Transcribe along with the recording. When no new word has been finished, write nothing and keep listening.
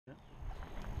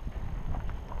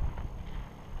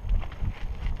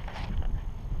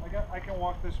can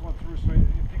walk this one through, so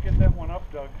if you get that one up,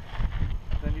 Doug,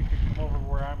 then you can come over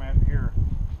where I'm at here.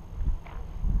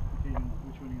 Okay,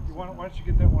 which one You want? Why don't you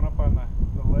get that one up on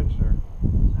the ledge there?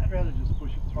 I'd rather just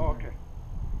push it through. Oh, okay.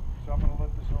 So I'm going to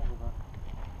let this over then.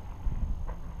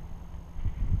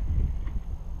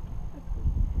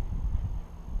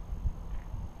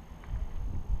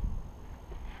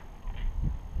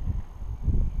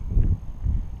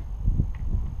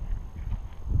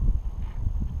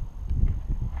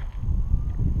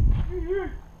 That's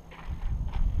good.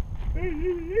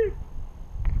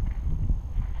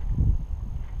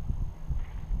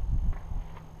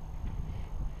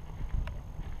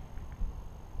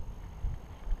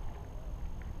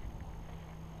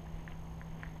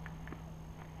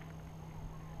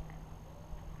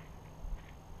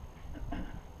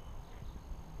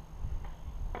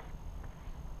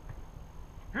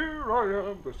 Here I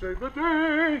am to save the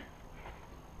day.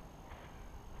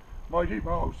 Mighty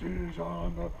Mouse is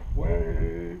on the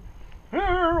way. Here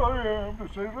I am to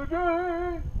save the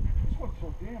day. This one's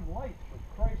so damn light,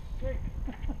 for Christ's sake.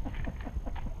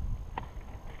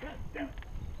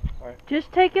 All right,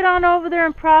 Just take it on over there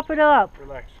and prop it up.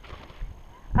 relax.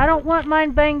 I don't want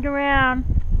mine banged around.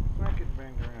 It's not getting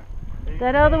banged around.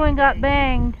 That other one got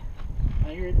banged.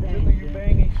 I hear it It's in bang. your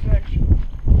bangy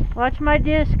section. Watch my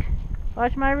disc.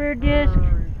 Watch my rear disc.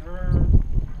 Come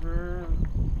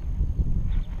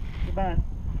on.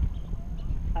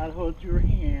 I'll hold your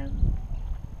hand.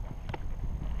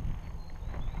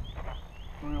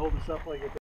 Want to hold this up like a